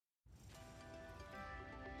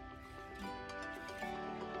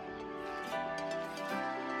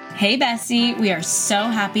Hey Bestie, we are so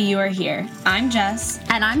happy you are here. I'm Jess.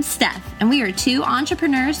 And I'm Steph, and we are two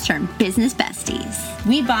entrepreneurs turned business besties.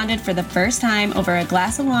 We bonded for the first time over a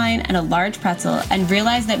glass of wine and a large pretzel and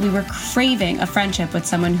realized that we were craving a friendship with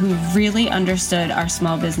someone who really understood our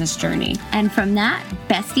small business journey. And from that,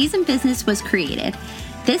 Besties in Business was created.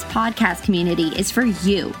 This podcast community is for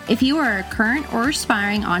you. If you are a current or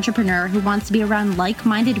aspiring entrepreneur who wants to be around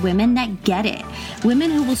like-minded women that get it,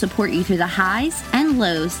 women who will support you through the highs and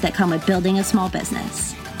lows that come with building a small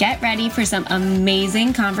business. Get ready for some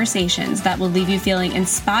amazing conversations that will leave you feeling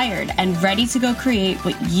inspired and ready to go create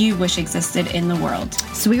what you wish existed in the world.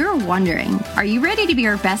 So we were wondering, are you ready to be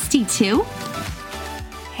our bestie too?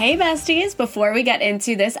 Hey besties, before we get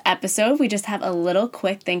into this episode, we just have a little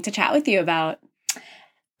quick thing to chat with you about.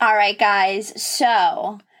 All right, guys.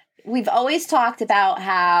 So we've always talked about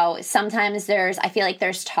how sometimes I feel like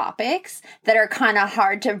there's topics that are kind of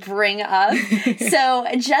hard to bring up. So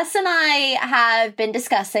Jess and I have been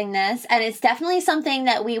discussing this, and it's definitely something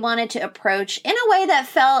that we wanted to approach in a way that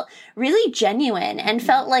felt really genuine and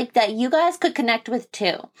felt like that you guys could connect with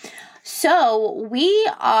too. So we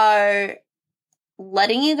are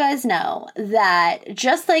letting you guys know that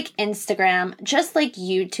just like Instagram, just like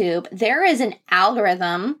YouTube, there is an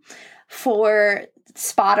algorithm for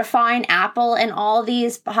Spotify and Apple and all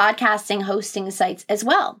these podcasting hosting sites as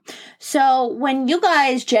well. So when you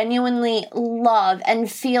guys genuinely love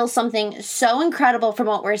and feel something so incredible from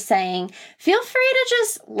what we're saying, feel free to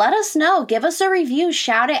just let us know. Give us a review,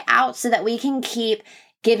 shout it out so that we can keep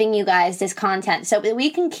giving you guys this content, so that we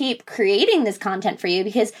can keep creating this content for you,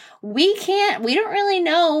 because we don't really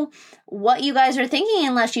know what you guys are thinking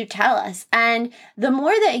unless you tell us. And the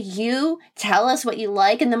more that you tell us what you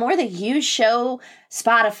like, and the more that you show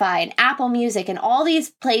Spotify and Apple Music and all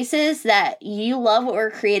these places that you love what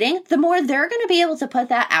we're creating, the more they're going to be able to put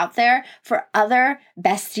that out there for other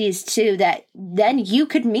besties too, that then you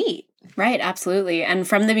could meet. Right, absolutely. And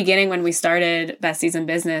from the beginning, when we started Besties in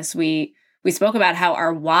Business, we spoke about how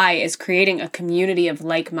our why is creating a community of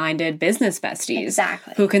like-minded business besties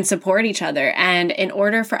who can support each other. And in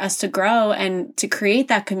order for us to grow and to create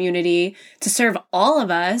that community to serve all of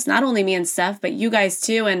us, not only me and Steph, but you guys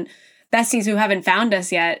too, and besties who haven't found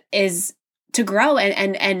us yet, is to grow.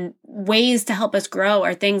 And ways to help us grow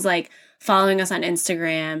are things like following us on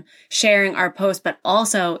Instagram, sharing our posts, but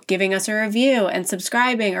also giving us a review and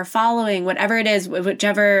subscribing or following, whatever it is,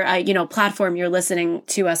 whichever, platform you're listening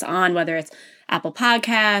to us on, whether it's Apple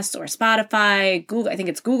Podcasts or Spotify, Google, I think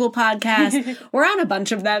it's Google Podcasts. We're on a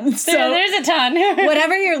bunch of them. So there's a ton.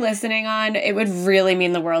 Whatever you're listening on, it would really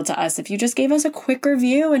mean the world to us if you just gave us a quick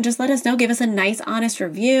review and just let us know, give us a nice, honest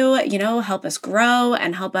review, help us grow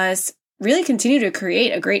and help us really continue to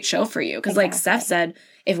create a great show for you. Because like Steph said,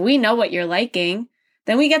 if we know what you're liking,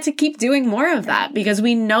 then we get to keep doing more of that, because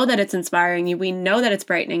we know that it's inspiring you. We know that it's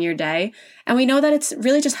brightening your day, and we know that it's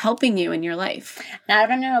really just helping you in your life. Now, I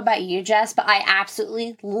don't know about you, Jess, but I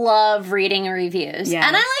absolutely love reading reviews. Yes.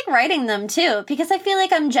 And I like writing them too, because I feel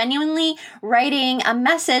like I'm genuinely writing a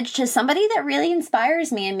message to somebody that really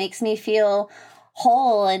inspires me and makes me feel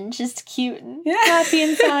whole and just cute and happy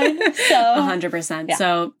inside. So 100%. Yeah.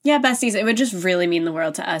 So yeah, besties, it would just really mean the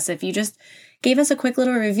world to us if you just gave us a quick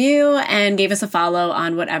little review and gave us a follow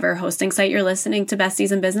on whatever hosting site you're listening to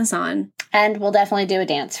Besties in Business on. And we'll definitely do a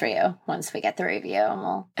dance for you once we get the review.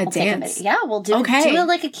 And we'll dance? We'll do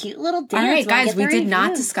like a cute little dance. All right, guys, we did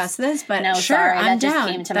not discuss this, but no, sure, sorry, I'm that down.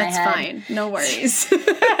 Just came to That's my head. Fine. No worries.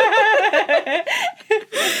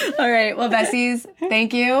 All right, well, Besties,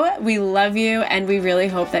 thank you. We love you, and we really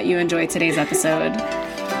hope that you enjoyed today's episode.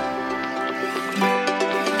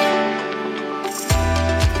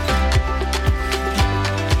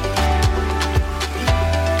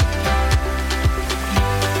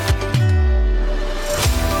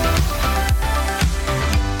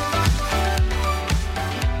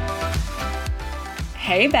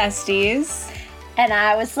 Hey, besties. And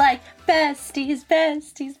I was like, besties,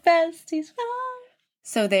 besties, besties.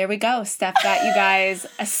 So there we go. Steph got you guys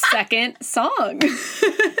a second song. That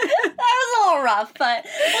was a little rough, but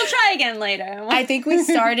we'll try again later. I think we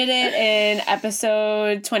started it in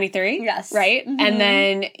episode 23. Yes. Right? Mm-hmm. And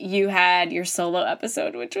then you had your solo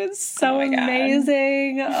episode, which was so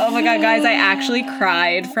amazing. Oh my God, guys, I actually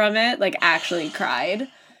cried from it. Like, actually cried.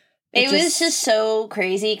 It was just so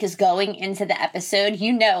crazy because going into the episode,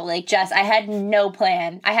 like, Jess, I had no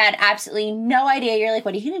plan. I had absolutely no idea. You're like,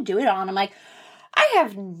 what are you going to do it on? I'm like, I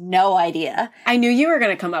have no idea. I knew you were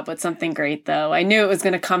going to come up with something great, though. I knew it was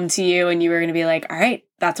going to come to you and you were going to be like, all right,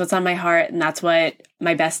 that's what's on my heart. And that's what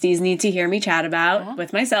my besties need to hear me chat about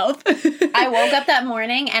with myself. I woke up that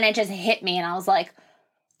morning and it just hit me and I was like,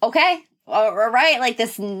 okay, all right, like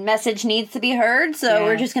this message needs to be heard, so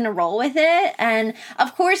we're just gonna roll with it. And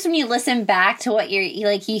of course, when you listen back to what you're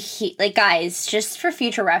like, guys, just for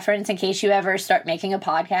future reference, in case you ever start making a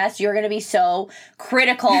podcast, you're gonna be so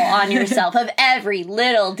critical on yourself of every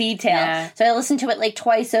little detail. Yeah. So I listened to it like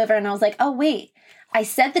twice over, and I was like, oh wait, I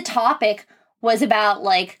said the topic was about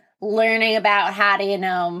like learning about how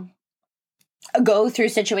to, go through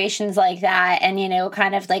situations like that, and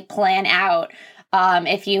kind of like plan out.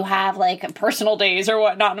 If you have like personal days or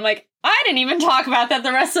whatnot. And I'm like, I didn't even talk about that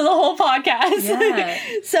the rest of the whole podcast. Yeah.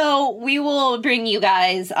 So we will bring you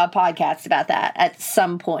guys a podcast about that at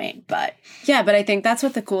some point. But yeah, but I think that's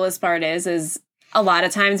what the coolest part is a lot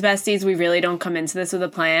of times, besties, we really don't come into this with a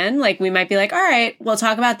plan. Like we might be like, all right, we'll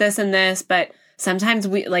talk about this and this. But sometimes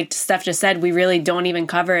we, like Steph just said, we really don't even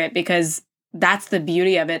cover it because that's the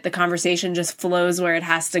beauty of it. The conversation just flows where it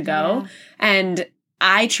has to go. Yeah. And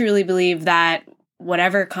I truly believe that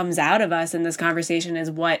whatever comes out of us in this conversation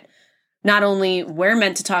is what not only we're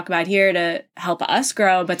meant to talk about here to help us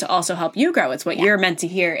grow, but to also help you grow. It's what you're meant to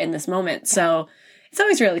hear in this moment. So it's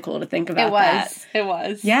always really cool to think about that. It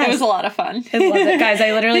was. Yeah. It was a lot of fun. I love it, guys.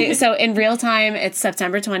 I literally, so in real time, it's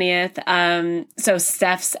September 20th. So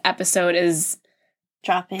Steph's episode is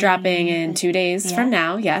dropping in 2 days from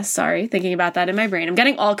now. Yes, sorry. Thinking about that in my brain. I'm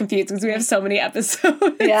getting all confused because we have so many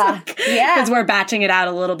episodes. Yeah. Because we're batching it out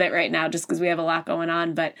a little bit right now just because we have a lot going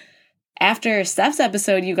on. But after Steph's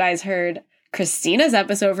episode, you guys heard Christina's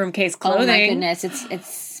episode from Case Clothing. Oh my goodness.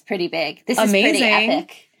 It's pretty big. This amazing. Is pretty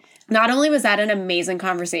epic. Not only was that an amazing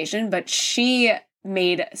conversation, but she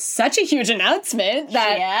made such a huge announcement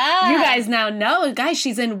that you guys now know. Guys,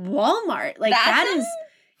 she's in Walmart. Like that is...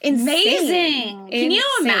 Amazing. Can you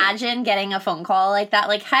imagine getting a phone call like that?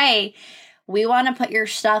 Like, hey, we want to put your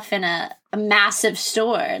stuff in a massive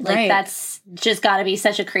store. Like, that's just got to be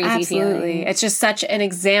such a crazy feeling. It's just such an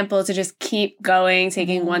example to just keep going,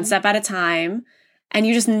 taking one step at a time. And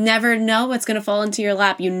you just never know what's going to fall into your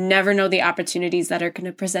lap. You never know the opportunities that are going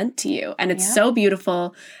to present to you. And it's so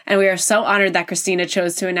beautiful. And we are so honored that Christina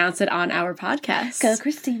chose to announce it on our podcast. Go,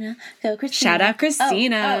 Christina. Go, Christina. Shout out,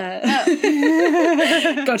 Christina.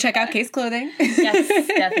 Go check out Case Clothing. Yes,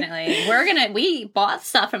 definitely. We bought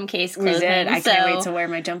stuff from Case Clothing. We did. I can't wait to wear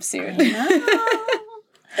my jumpsuit.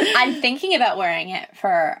 I'm thinking about wearing it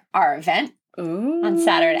for our event. Ooh. On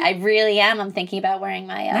Saturday. I really am. I'm thinking about wearing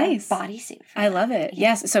my bodysuit. I love it. Yeah.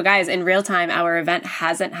 Yes. So guys, in real time, our event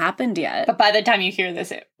hasn't happened yet. But by the time you hear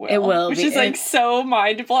this, it will. It will. Which is like so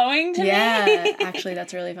mind-blowing to me. Yeah. Actually,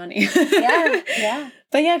 that's really funny. Yeah.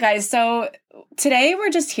 But yeah, guys. So today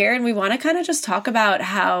we're just here and we want to kind of just talk about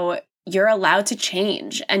how you're allowed to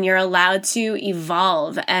change and you're allowed to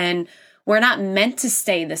evolve. And we're not meant to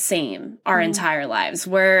stay the same our entire lives.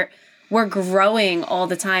 We're growing all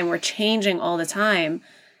the time. We're changing all the time.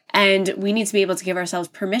 And we need to be able to give ourselves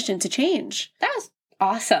permission to change. That was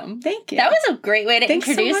awesome. Thank you. That was a great way to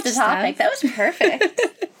introduce the topic. Steph. That was perfect.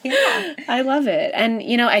 Yeah. I love it. And,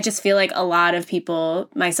 I just feel like a lot of people,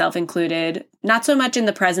 myself included, not so much in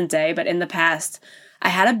the present day, but in the past, I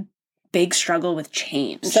had a big struggle with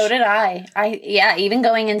change. So did I. Even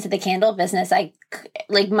going into the candle business,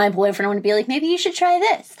 my boyfriend would be like, maybe you should try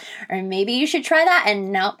this or maybe you should try that.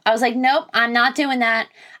 And nope. I was like, nope, I'm not doing that.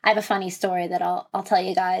 I have a funny story that I'll tell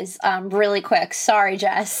you guys really quick. Sorry,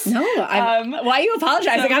 Jess. No, why are you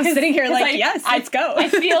apologizing? I'm sitting here like, yes, let's go. I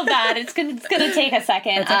feel bad. It's gonna take a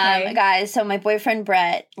second. Okay. Guys, so my boyfriend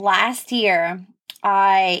Brett, last year,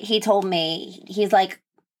 he told me, he's like,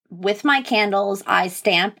 with my candles, I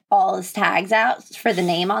stamp all his tags out for the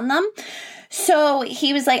name on them. So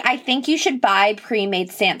he was like, I think you should buy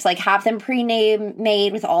pre-made stamps, like have them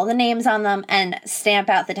pre-made with all the names on them and stamp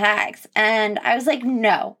out the tags. And I was like,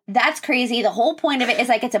 no, that's crazy. The whole point of it is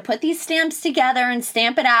I get to put these stamps together and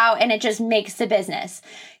stamp it out and it just makes the business.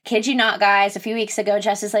 Kid you not, guys, a few weeks ago,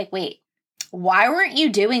 Jess is like, wait, why weren't you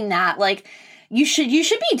doing that? Like, you should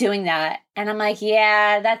be doing that. And I'm like,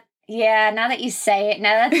 now that you say it,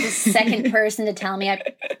 now that's the second person to tell me,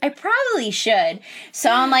 I probably should. So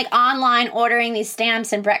I'm like online ordering these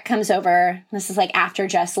stamps and Brett comes over. This is like after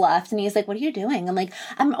Jess left and he's like, what are you doing? I'm like,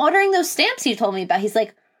 I'm ordering those stamps you told me about. He's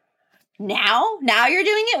like, now you're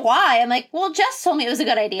doing it? Why? I'm like, well, Jess told me it was a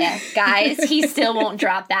good idea. Guys, he still won't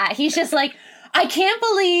drop that. He's just like, I can't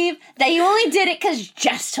believe that you only did it because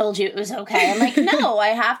Jess told you it was okay. I'm like, no, I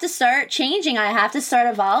have to start changing. I have to start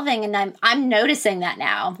evolving. And I'm noticing that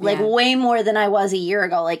now, like way more than I was a year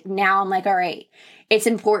ago. Like now I'm like, all right, it's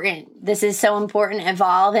important. This is so important.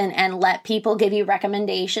 Evolve and let people give you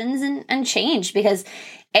recommendations and change because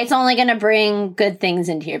it's only going to bring good things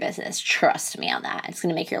into your business. Trust me on that. It's going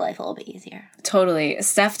to make your life a little bit easier. Totally.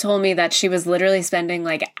 Steph told me that she was literally spending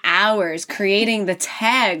like hours creating the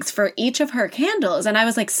tags for each of her candles. And I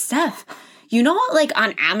was like, Steph, you know, like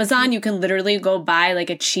on Amazon, you can literally go buy like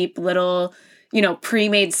a cheap little, you know,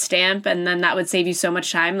 pre-made stamp, and then that would save you so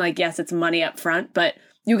much time. Like, yes, it's money up front, but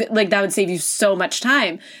you like that would save you so much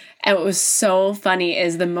time. And what was so funny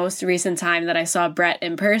is the most recent time that I saw Brett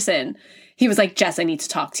in person, he was like, Jess, I need to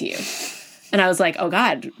talk to you. And I was like, oh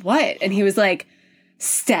God, what? And he was like,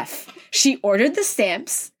 Steph, she ordered the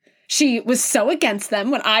stamps. She was so against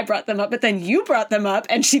them when I brought them up, but then you brought them up,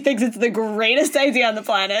 and she thinks it's the greatest idea on the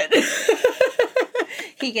planet.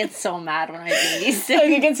 He gets so mad when I do these things.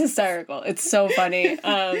 Like, it gets hysterical. It's so funny. So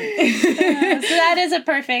that is a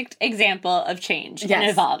perfect example of change and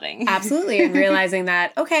evolving. Absolutely. And realizing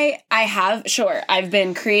that, okay, I've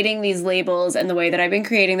been creating these labels and the way that I've been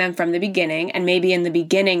creating them from the beginning, and maybe in the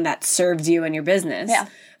beginning that served you and your business. Yeah.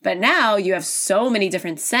 But now you have so many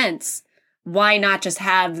different scents. Why not just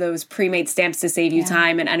have those pre-made stamps to save you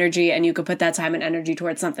time and energy, and you could put that time and energy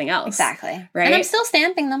towards something else? Exactly. Right? And I'm still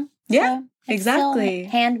stamping them. Yeah, so exactly.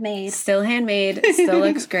 Still handmade. Still handmade. Still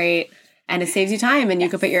looks great. And it saves you time, and you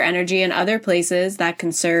could put your energy in other places that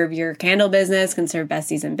can serve your candle business, can serve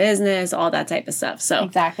Besties in Business, all that type of stuff. So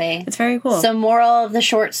exactly. It's very cool. So moral of the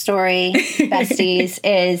short story, besties,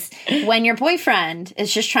 is when your boyfriend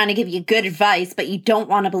is just trying to give you good advice, but you don't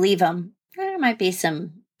want to believe him, there might be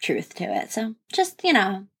some truth to it. So just, you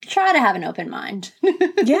know, try to have an open mind.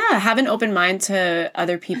 Yeah, have an open mind to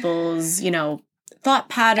other people's, you know, thought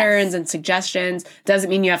patterns and suggestions. Doesn't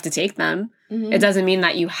mean you have to take them. Mm-hmm. It doesn't mean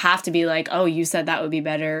that you have to be like, oh, you said that would be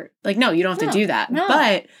better. Like, no, you don't have to do that. No.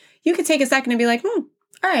 But you could take a second and be like, all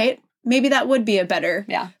right, maybe that would be a better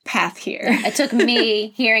path here. Yeah. It took me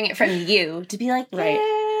hearing it from you to be like,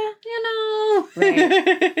 you know.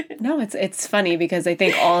 Right. No, it's funny because I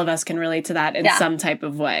think all of us can relate to that in some type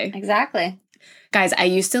of way. Exactly. Guys, I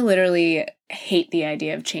used to literally hate the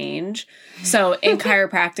idea of change. So in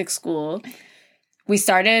chiropractic school, we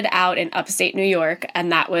started out in upstate New York,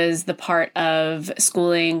 and that was the part of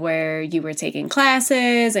schooling where you were taking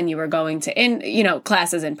classes and you were going to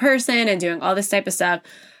classes in person and doing all this type of stuff.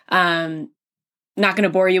 Not going to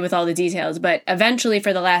bore you with all the details, but eventually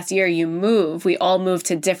for the last year we all moved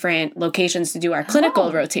to different locations to do our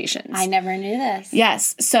clinical rotations. I never knew this.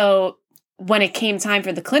 Yes. So when it came time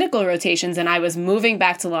for the clinical rotations and I was moving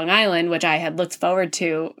back to Long Island, which I had looked forward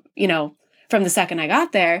to, you know, from the second I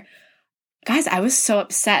got there, guys, I was so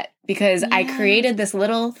upset because I created this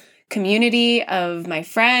little community of my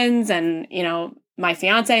friends and, you know, my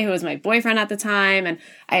fiance, who was my boyfriend at the time. And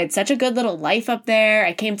I had such a good little life up there.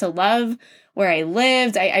 I came to love where I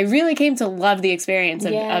lived. I really came to love the experience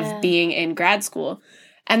of being in grad school.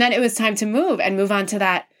 And then it was time to move on to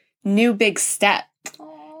that new big step.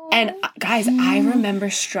 And guys, I remember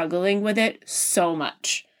struggling with it so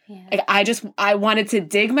much. Yeah. Like I wanted to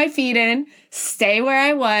dig my feet in, stay where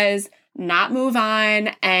I was, not move on.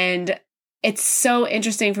 And it's so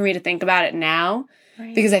interesting for me to think about it now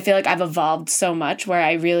because I feel like I've evolved so much where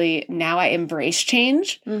I embrace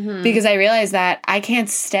change because I realize that I can't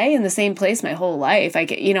stay in the same place my whole life.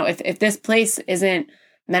 If this place isn't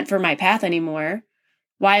meant for my path anymore,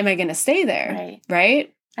 why am I going to stay there?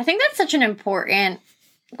 Right? I think that's such an important,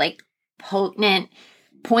 potent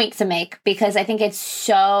point to make because I think it's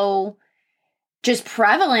so just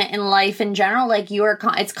prevalent in life in general. Like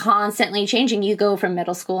it's constantly changing. You go from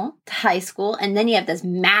middle school to high school, and then you have this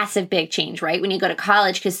massive big change, right? When you go to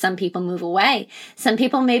college, because some people move away. Some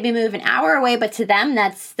people maybe move an hour away, but to them,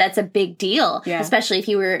 that's a big deal, especially if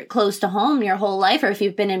you were close to home your whole life, or if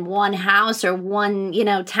you've been in one house or one,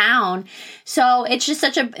 town. So it's just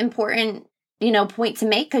such an important, point to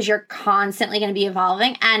make because you're constantly going to be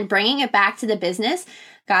evolving and bringing it back to the business.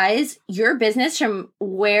 Guys, your business from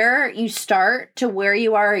where you start to where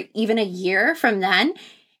you are even a year from then,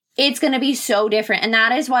 it's going to be so different. And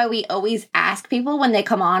that is why we always ask people when they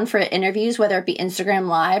come on for interviews, whether it be Instagram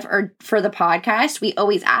Live or for the podcast, we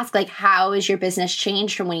always ask, how has your business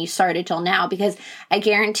changed from when you started till now? Because I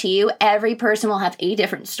guarantee you, every person will have a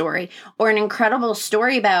different story or an incredible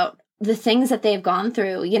story about the things that they've gone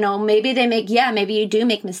through. Maybe maybe you do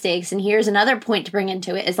make mistakes. And here's another point to bring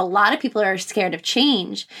into it is a lot of people are scared of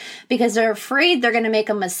change because they're afraid they're going to make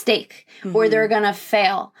a mistake or they're going to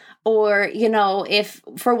fail or, if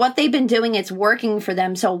for what they've been doing, it's working for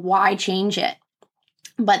them. So why change it?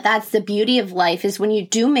 But that's the beauty of life is when you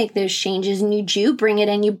do make those changes and you do bring it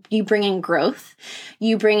in, you bring in growth,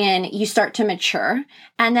 you start to mature,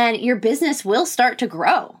 and then your business will start to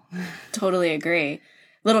grow. Totally agree.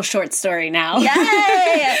 Little short story now.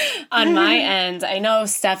 Yay! On my end, I know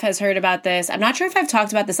Steph has heard about this. I'm not sure if I've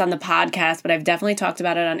talked about this on the podcast, but I've definitely talked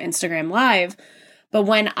about it on Instagram Live. But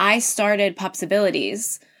when I started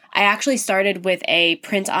Pupsabilities, I actually started with a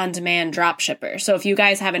print-on-demand drop shipper. So if you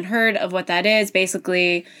guys haven't heard of what that is,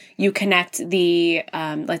 basically you connect the,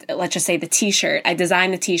 let's just say the t-shirt. I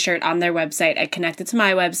designed the t-shirt on their website. I connect it to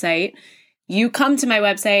my website. You come to my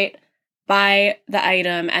website, buy the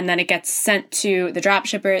item, and then it gets sent to the drop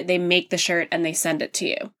shipper. They make the shirt and they send it to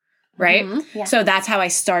you, right? Mm-hmm. Yeah. So that's how I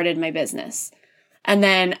started my business. And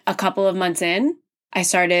then a couple of months in, I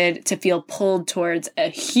started to feel pulled towards a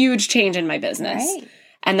huge change in my business. Right.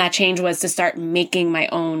 And that change was to start making my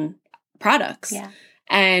own products. Yeah.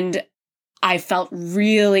 And I felt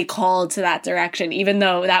really called to that direction, even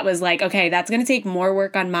though that was like, okay, that's going to take more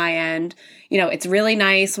work on my end. You know, it's really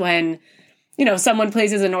nice when, you know, someone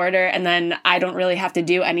places an order and then I don't really have to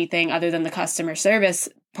do anything other than the customer service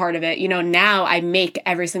part of it. You know, now I make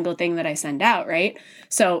every single thing that I send out, right?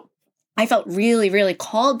 So I felt really, really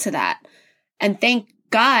called to that. And thank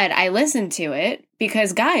God I listened to it,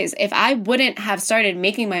 because guys, if I wouldn't have started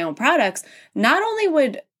making my own products, not only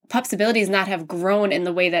would Pupsibilities not have grown in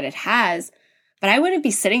the way that it has, but I wouldn't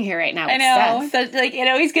be sitting here right now with Steph. That, like, it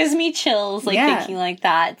always gives me chills, like, thinking like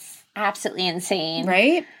that. It's absolutely insane.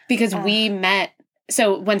 Right? Because we met,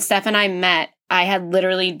 so when Steph and I met, I had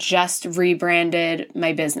literally just rebranded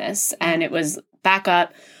my business and it was back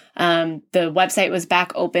up. The website was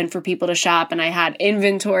back open for people to shop and I had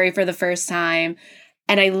inventory for the first time.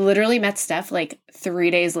 And I literally met Steph like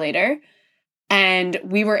 3 days later and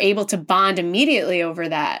we were able to bond immediately over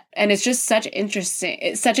that. And it's just such an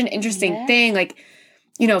interesting thing. Like,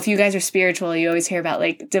 you know, if you guys are spiritual, you always hear about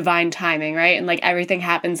like divine timing, right? And like everything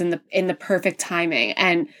happens in the perfect timing.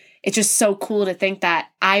 And it's just so cool to think that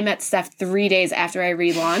I met Steph 3 days after I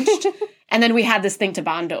relaunched and then we had this thing to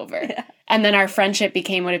bond over. Yeah. And then our friendship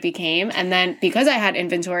became what it became. And then because I had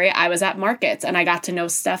inventory, I was at markets and I got to know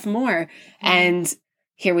Steph more. And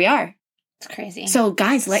here we are. It's crazy. So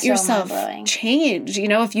guys, let yourself change. You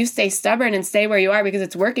know, if you stay stubborn and stay where you are because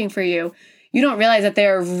it's working for you, you don't realize that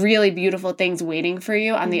there are really beautiful things waiting for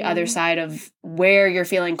you on the other side of where you're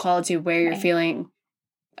feeling called to, where you're feeling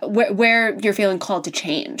where you're feeling called to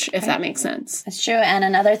change, if that makes sense. That's true. And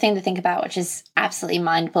another thing to think about, which is absolutely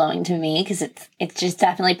mind-blowing to me, because it just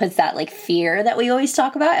definitely puts that like fear that we always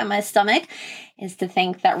talk about in my stomach, is to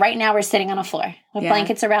think that right now we're sitting on a floor with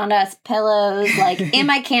blankets around us, pillows, like in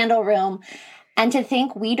my candle room. And to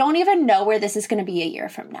think we don't even know where this is going to be a year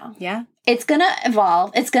from now. Yeah. It's going to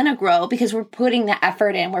evolve. It's going to grow because we're putting the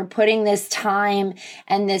effort in. We're putting this time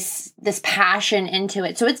and this passion into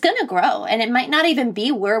it. So it's going to grow. And it might not even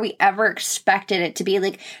be where we ever expected it to be.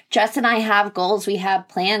 Like, Jess and I have goals. We have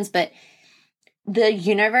plans. But the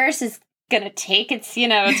universe is going to take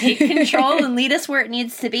control and lead us where it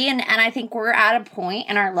needs to be. And I think we're at a point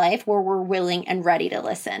in our life where we're willing and ready to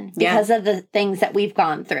listen because of the things that we've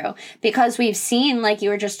gone through. Because we've seen, like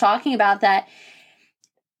you were just talking about, that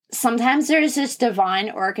sometimes there's this divine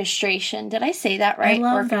orchestration. Did I say that right? I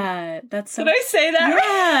love that. That's so... Did I say that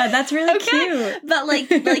right? Yeah, that's really cute. But like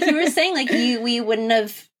you were saying, like we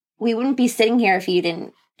wouldn't be sitting here if you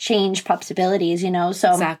didn't change Pupsibilities, you know?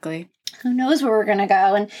 So exactly. Who knows where we're going to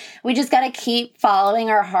go? And we just got to keep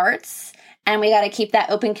following our hearts, and we got to keep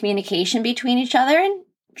that open communication between each other and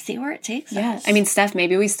see where it takes us. I mean, Steph,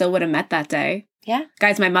 maybe we still would have met that day. Yeah.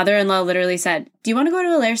 Guys, my mother-in-law literally said, "Do you want to go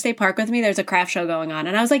to Allaire State Park with me? There's a craft show going on."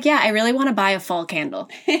 And I was like, yeah, I really want to buy a fall candle.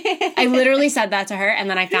 I literally said that to her. And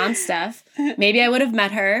then I found Steph. Maybe I would have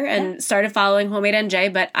met her and started following Homemade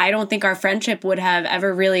NJ, but I don't think our friendship would have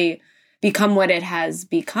ever really become what it has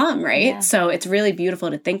become, right? Yeah. So it's really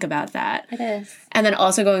beautiful to think about that. It is. And then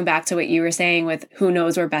also going back to what you were saying with who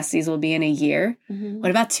knows where besties will be in a year. Mm-hmm.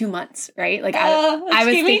 What about 2 months, right? Like I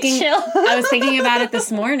was thinking about it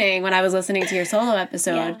this morning when I was listening to your solo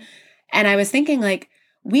episode. Yeah. And I was thinking, like,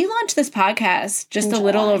 we launched this podcast just a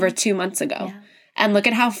little over 2 months ago. Yeah. And look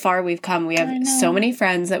at how far we've come. We have so many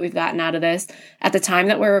friends that we've gotten out of this. At the time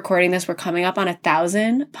that we're recording this, we're coming up on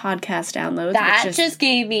 1,000 podcast downloads. That just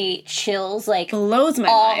gave me chills, like, blows my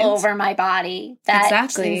mind. Over my body.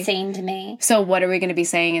 That's insane to me. So what are we going to be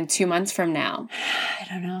saying in 2 months from now? I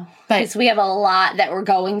don't know. Because we have a lot that we're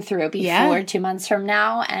going through before 2 months from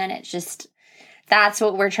now. And it's just, that's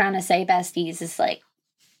what we're trying to say, besties, is like,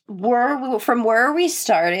 from where we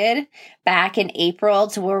started back in April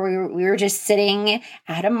to where we were just sitting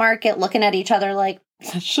at a market looking at each other like,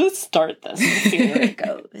 let's just start this and see where it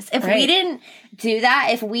goes. If we didn't do that,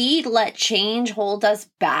 if we let change hold us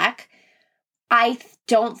back, I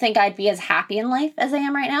don't think I'd be as happy in life as I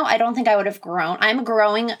am right now. I don't think I would have grown. I'm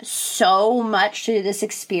growing so much through this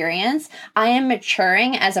experience. I am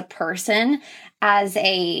maturing as a person, as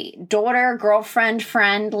a daughter, girlfriend,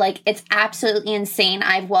 friend. Like, it's absolutely insane.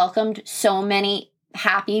 I've welcomed so many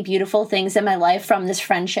happy, beautiful things in my life from this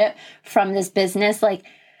friendship, from this business. Like,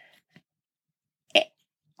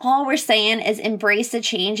 all we're saying is embrace the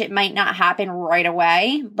change. It might not happen right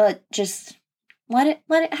away, but just let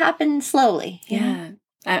it happen slowly. Yeah.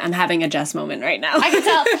 I'm having a Jess moment right now. I can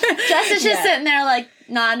tell. Jess is just sitting there, like,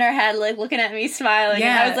 nodding her head, like, looking at me, smiling.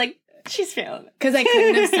 Yeah. And I was like, she's feeling it. Because I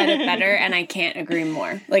couldn't have said it better, and I can't agree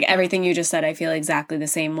more. Like, everything you just said, I feel exactly the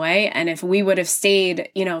same way. And if we would have stayed,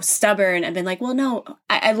 stubborn and been like, well, no,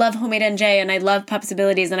 I love Homemade NJ, and I love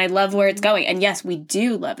Puppsibilities, and I love where it's going. And yes, we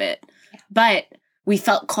do love it. But we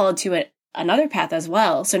felt called to another path as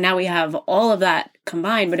well. So now we have all of that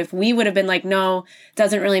combined. But if we would have been like, no, it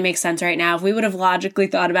doesn't really make sense right now. If we would have logically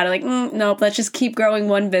thought about it like, nope, let's just keep growing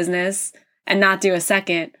one business and not do a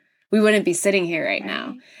second, we wouldn't be sitting here right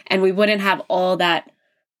now. And we wouldn't have all that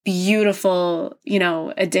beautiful,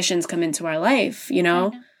 additions come into our life,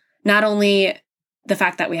 Not only the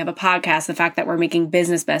fact that we have a podcast, the fact that we're making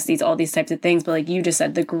business besties, all these types of things, but like you just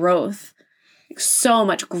said, the growth, so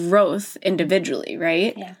much growth individually,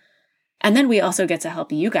 right? Yeah. And then we also get to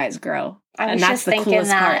help you guys grow. And that's the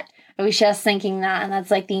coolest part. I was just thinking that, and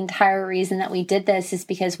that's like the entire reason that we did this is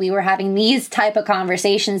because we were having these type of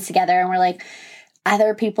conversations together, and we're like,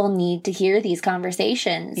 other people need to hear these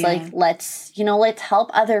conversations. Yeah. Like, let's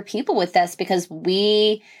help other people with this, because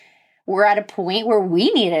we were at a point where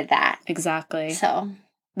we needed that. Exactly. So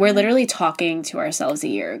we're literally talking to ourselves a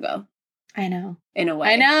year ago. I know. In a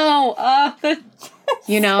way. I know.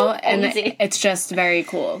 And it's just very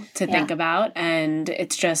cool to think about. And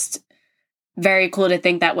it's just very cool to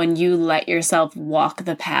think that when you let yourself walk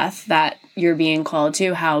the path that you're being called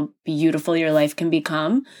to, how beautiful your life can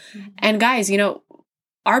become. Mm-hmm. And guys,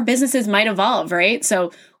 our businesses might evolve, right?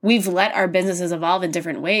 So we've let our businesses evolve in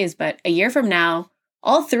different ways, but a year from now,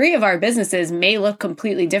 all three of our businesses may look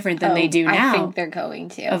completely different than they do now. I think they're going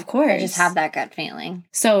to. Of course. I just have that gut feeling.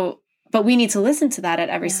 So, but we need to listen to that at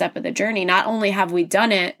every step of the journey. Not only have we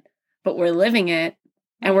done it, but we're living it,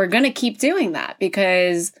 and we're going to keep doing that,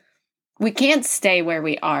 because we can't stay where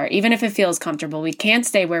we are. Even if it feels comfortable, we can't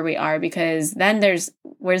stay where we are, because then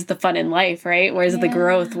where's the fun in life, right? Where's the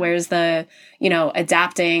growth? Where's the,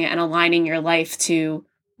 adapting and aligning your life to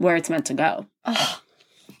where it's meant to go? Oh.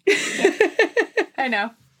 I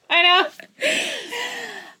know.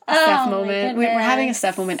 Steph moment. We're having a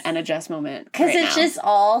Steph moment and a Jess moment. Because it's just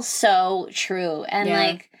all so true.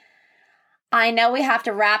 And I know we have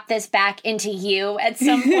to wrap this back into you at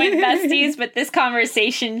some point, besties, but this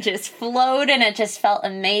conversation just flowed and it just felt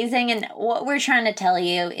amazing. And what we're trying to tell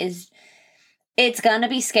you is it's going to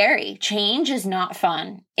be scary. Change is not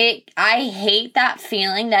fun. I hate that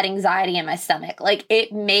feeling, that anxiety in my stomach. Like,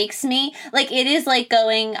 it makes me, like, it is like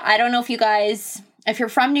going, I don't know if you guys, if you're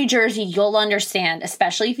from New Jersey, you'll understand,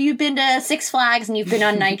 especially if you've been to Six Flags and you've been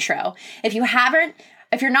on Nitro. If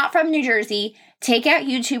you're not from New Jersey, take out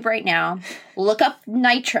YouTube right now, look up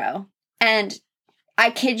Nitro, and I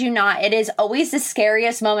kid you not, it is always the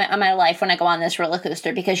scariest moment of my life when I go on this roller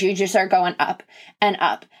coaster, because you just are going up and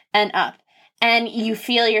up and up. And you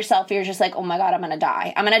feel yourself, you're just like, oh my God, I'm going to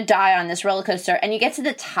die. I'm going to die on this roller coaster. And you get to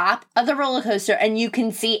the top of the roller coaster and you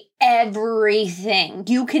can see everything.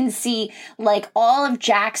 You can see like all of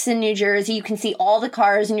Jackson, New Jersey. You can see all the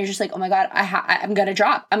cars and you're just like, oh my God, I'm going to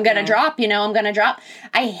drop. I'm going to drop, I'm going to drop.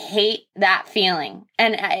 I hate that feeling.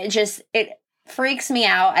 And it freaks me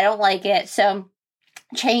out. I don't like it. So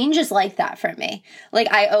change is like that for me.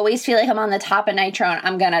 Like, I always feel like I'm on the top of Nitro and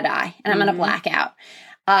I'm going to die and I'm going to black out.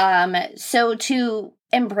 So to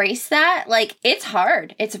embrace that, like, it's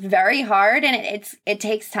hard. It's very hard, and it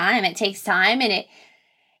takes time. It takes time, and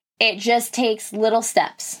it just takes little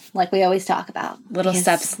steps, like we always talk about. Little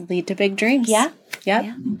steps lead to big dreams. Yeah. Yep.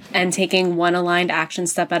 Yeah. And taking one aligned action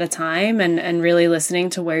step at a time, and really listening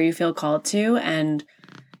to where you feel called to. And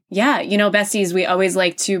yeah, besties, we always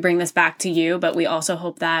like to bring this back to you, but we also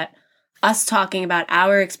hope that us talking about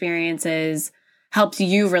our experiences helps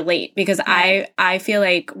you relate, because I feel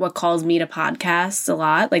like what calls me to podcasts a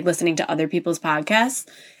lot, like listening to other people's podcasts,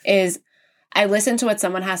 is I listen to what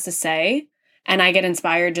someone has to say and I get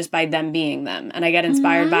inspired just by them being them, and I get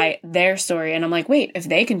inspired by their story, and I'm like, wait, if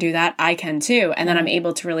they can do that, I can too. And then I'm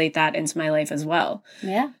able to relate that into my life as well.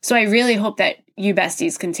 Yeah. So I really hope that you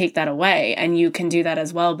besties can take that away and you can do that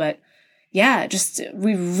as well. But yeah,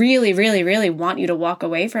 we really, really, really want you to walk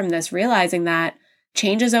away from this realizing that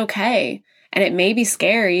change is okay. And it may be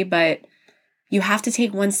scary, but you have to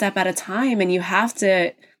take one step at a time, and you have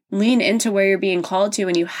to lean into where you're being called to,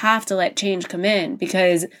 and you have to let change come in,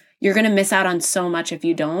 because you're going to miss out on so much if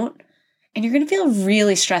you don't. And you're going to feel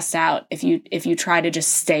really stressed out if you try to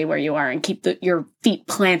just stay where you are and keep your feet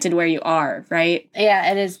planted where you are, right?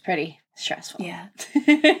 Yeah, it is pretty stressful. Yeah.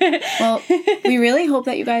 Well, we really hope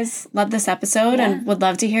that you guys love this episode and would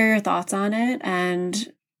love to hear your thoughts on it.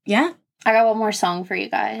 And yeah. I got one more song for you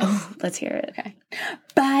guys. Oh, let's hear it. Okay.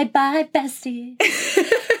 Bye bye, bestie.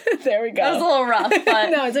 There we go. That was a little rough, but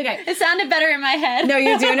no, it's okay. It sounded better in my head. No,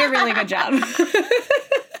 you're doing a really good job.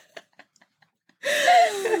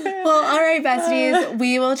 Well, all right, besties.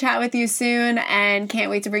 We will chat with you soon and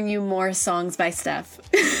can't wait to bring you more songs by Steph.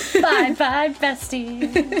 Bye bye,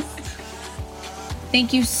 besties.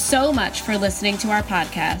 Thank you so much for listening to our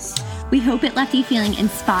podcast. We hope it left you feeling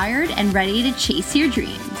inspired and ready to chase your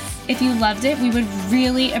dreams. If you loved it, we would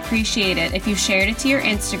really appreciate it if you shared it to your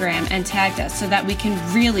Instagram and tagged us so that we can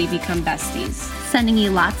really become besties. Sending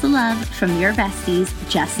you lots of love from your besties,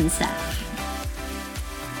 Jess and Steph.